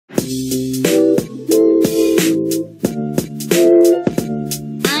You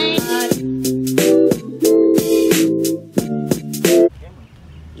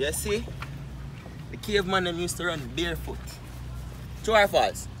see? The caveman them used to run barefoot. True or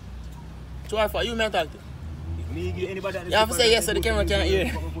false? True or false? You may talk to. Me give anybody that you have to say yes so the camera can't hear.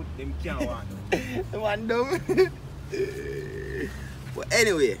 Them can't want. They want dumb. But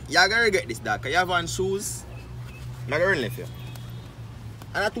anyway, you're gonna regret this dog, cause you have on shoes. I'm gonna run left here.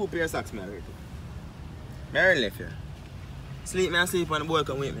 And a 2 pair of socks, me already. I run left here. Sleep, me and sleep on the boy,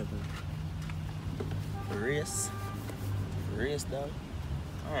 come wake me up. Race. Race, dog.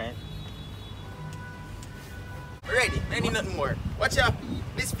 Alright. Ready. I need nothing more. Watch out.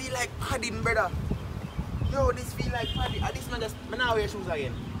 This feel like padding, brother. Yo, this feel like padding. This man just. I now wear shoes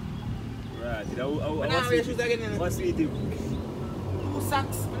again. Right. I now wear shoes again. What's with him? 2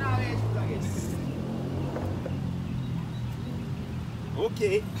 socks. I now wear shoes again.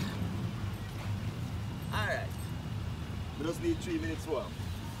 Okay. Alright. We just need 3 minutes for him.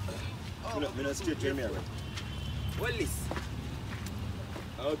 Oh, We don't straight to me already. What this?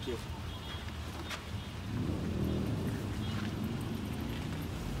 Okay.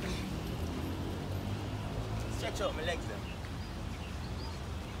 Stretch out my legs then.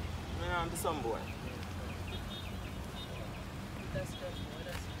 I'm the sun boy. That's good.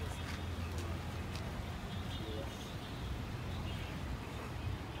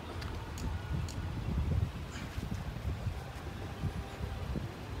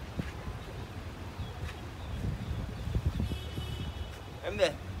 I'm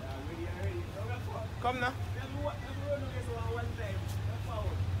there. Come now.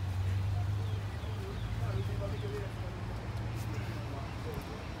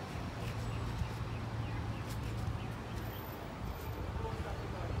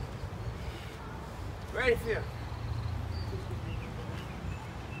 Ready for you.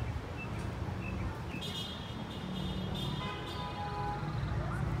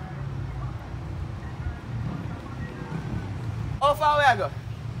 How far away I go?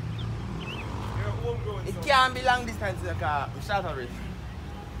 It can't be long distance because we start already.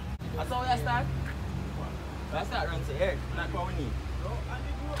 That's how we start? We start running to here, not what we need.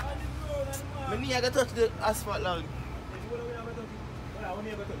 My knee I got to touch the asphalt long.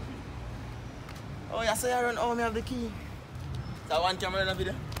 Oh, yeah, so you run home, you have the key. So one camera in the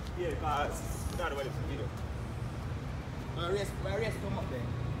video? Yeah, because it's not about the video. My race come up then.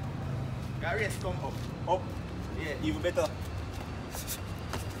 My race come up. Up? Yeah. Even better.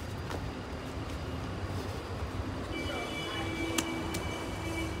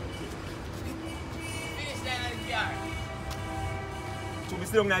 Finish there in the car. So we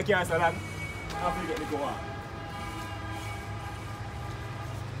still don't care so long. After you get the go on.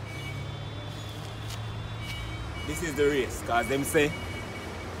 This is the race, because them say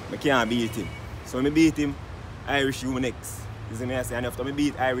I can't beat him. So when I beat him, Irish you next. You see me I say, and after I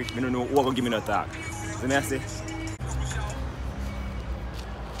beat Irish, I don't know who will give me no talk. So me I say.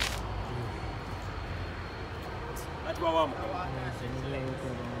 That's what I want.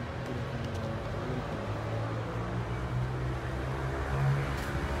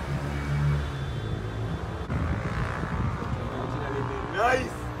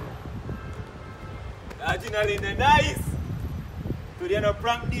 Nice! Originally nice! Today no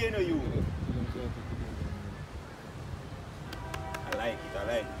prank day no you. I like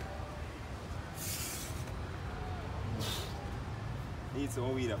it. Need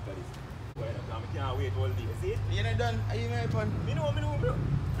some weed after this. Boy, I can't wait all day. See it? You're not done? Are you very fun? Me know.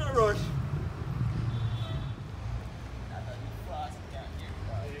 No rush.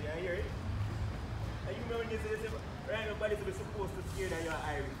 You hear it? And you know when you say, right, nobody's supposed to scare that you're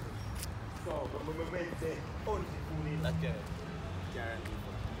Irish. So, I might say, unfool. That's good. Guaranteed.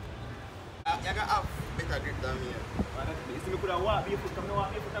 You got have better grip than me. You see me could have walked barefoot, come walk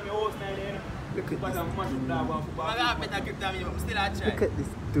barefoot on my horse now there. Look at but I'm much of that one for I got better grip than me, but I'm still at try. Look at this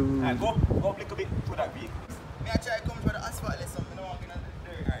dude. Alright, go up a little bit to that vehicle. Me I try to come for the asphalt lesson, I don't want to get on the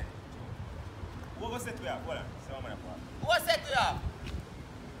dirt. Alright. What was it to you? Hold on, so I'm going to park. What's that to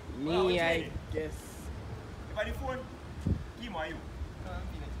you? Me, I guess. If I the phone, Kim or you?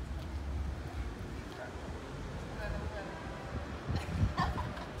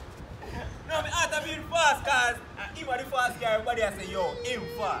 No, I have to be fast because him are the fast guy, everybody I say, yo, him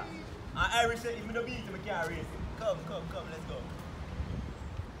fast. And Irish say, if you don't beat him, I can't race him. Come, let's go.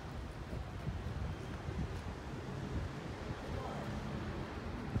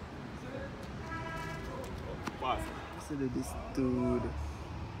 Fast. Listen to this dude. What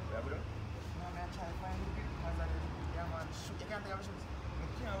have you done? No, man, try to find the grip because yeah, man, shoot. You can't take off shoes.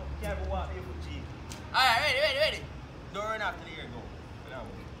 You can't go walk here for cheap. Alright, ready. Don't run after the air, go.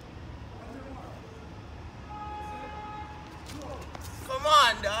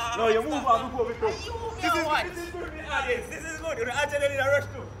 No, you move on before we come. This is what? This is good, audience. This is good. You're actually in a rush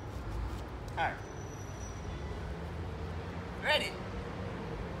too. Alright. Ready?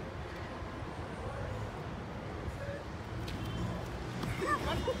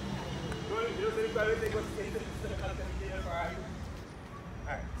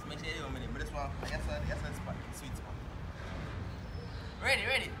 Alright, so make sure you do a minute, but this one, yes, that's spot, sweet spot. Ready,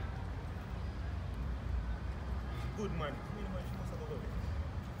 ready. Good man.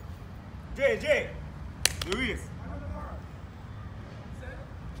 Jay, the race.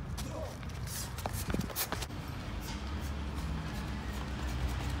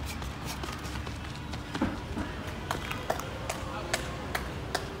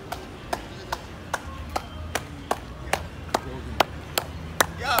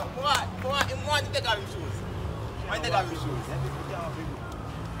 Yo, what? You want to take off your shoes? Want to take off your shoes?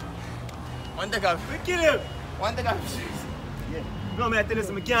 Want to take off? We kill him. Want to take off your shoes? Yeah. No, I tell you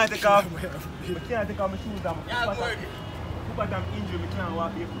something, I can't take off. I can't take off my shoes. Yeah, good. Football I'm injured, I can't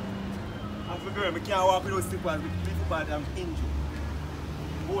walk barefoot. And for girl, I can't walk without slippers with football I'm injured.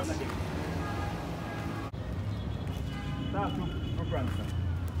 Both of them. Talk to Francis.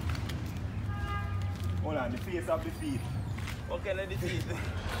 Hold on, the face of the feet. What kind of defeat?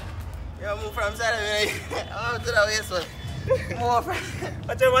 You move from side of me. I'm to the waist one. More from.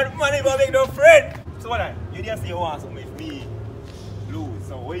 I tell you what, money but make no friend. So what I? You didn't say you want something with me lose.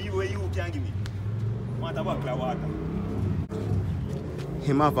 So where you can give me? Want a bottle of water?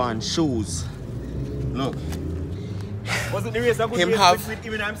 Him have on shoes. Look. Wasn't the race a good Him race have with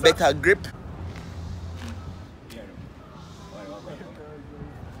him and him, sir? better grip. Yeah,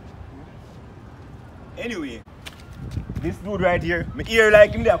 no. Anyway, this dude right here, my ear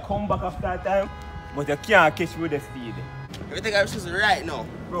like him there come back after that time, but you can't catch me with the speed. You take off your shoes right now.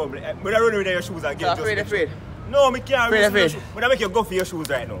 Bro, but I run with your shoes again. So afraid. No, I can't Afraid. your shoes. But I make you go for your shoes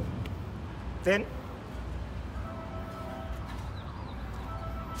right now. 10.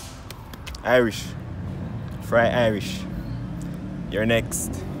 Irish. Fry Irish. You're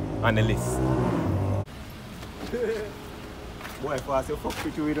next on the list. Boy, fast you fuck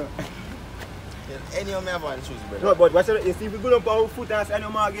with you, you know. Any of me have on shoes, brother. No, but watch out, you see if we go up our foot and say no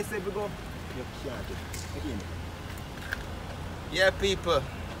more, guess if we go. You can't do it. Again. Yeah, people.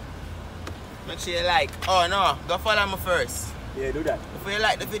 Make sure you like. Oh no, go follow me first. Yeah, do that. Before you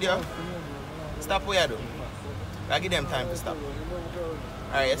like the video, stop where you do. I give them time to stop.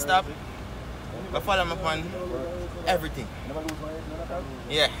 Alright, you stop. Go follow me on everything.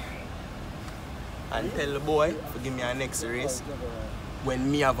 Yeah. And tell the boy to give me a next race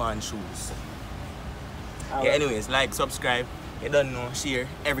when me have on shoes. Yeah, anyways, like, subscribe, you don't know, share,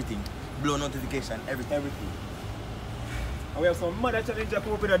 everything. Blow notification, everything. And we have some mother challenge that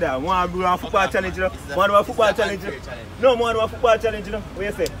come up in there. Want to do a football challenge, you know? Want to do a football challenge? No, want to do a football challenge, you know? What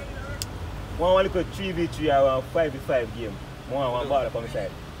you say? Want to look at 3v3 or 5v5 game. Want ball up on my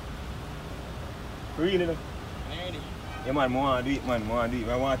side. Really, you know? Yeah, man, I want to do it, man. I want to do it.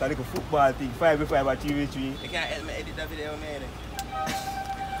 I want a little football thing, 5v5 or 3v3. You can't help me edit that video, man.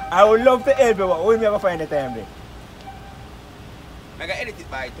 I would love to help you, but when we ever find the time there? I can edit it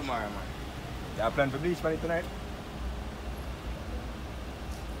by tomorrow, man. You have plan to bleach for it tonight?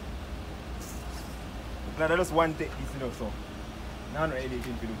 I just one take this, you know, so. Now I'm not editing to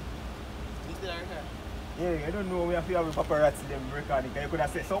do. You still are here? Yeah, I don't know, we have to have a paparazzi them recording. You could have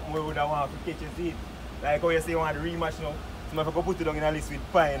said something we would have want to catch and see it. Like how you say you want to rematch now. So if I could put it down in a list with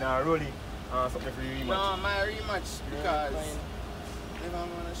Pine and Rolly something for rematch. No, my rematch because if I'm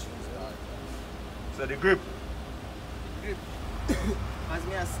gonna shoot it. So the grip. Grip. As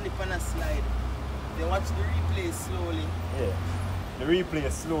me a slip and a slide. They watch the replay slowly. Yeah. The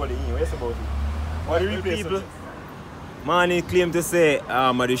replay slowly, what you say about it? What the replay people? Manny claimed to say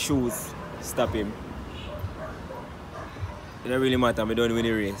the shoes stop him. It don't really matter, I don't win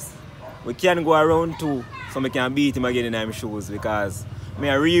the race. We can go around too, so we can beat him again in my shoes because I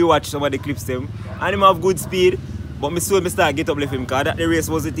rewatch some of the clips them and him have good speed, but I start get up left him because the race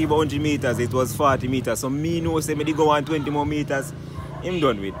wasn't even 100 meters, it was 40 meters. So me know say me go on 20 more meters, him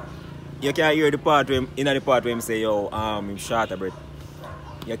done with. You can hear the part where him say yo, him short a breath.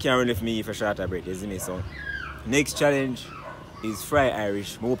 You can't run with me if I short a breath, isn't it? So next challenge is Fry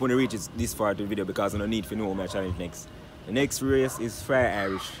Irish. I hope to reach this far to the video because I don't need to know my challenge next. The next race is Fry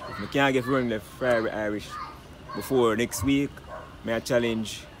Irish. If I can't get running left Fry Irish before next week, I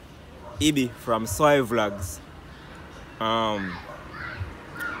challenge Ibi from Soy Vlogs.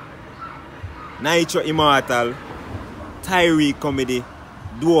 Nitro Immortal, Tyreek Comedy,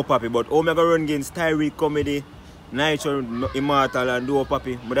 Duo Papi. But how am I going to run against Tyreek Comedy, Nitro Immortal and Duo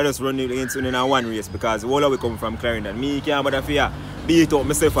Papi? But I just run against in one race because all of we come from Clarendon. Me can't bother for beat up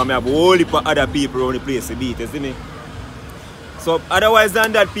myself and I have a whole heap of other people around the place to beat, you see me? So otherwise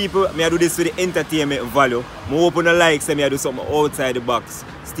than that, people, I do this for the entertainment value. I open the likes and I do something outside the box.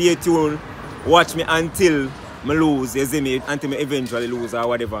 Stay tuned, watch me until I lose, you see me, until I eventually lose or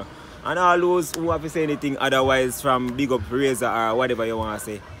whatever. And all those who have to say anything otherwise from big up Razor or whatever you want to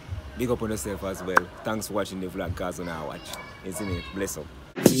say, big up on yourself as well. Thanks for watching the vlog, cause when I watch. You see me, bless up.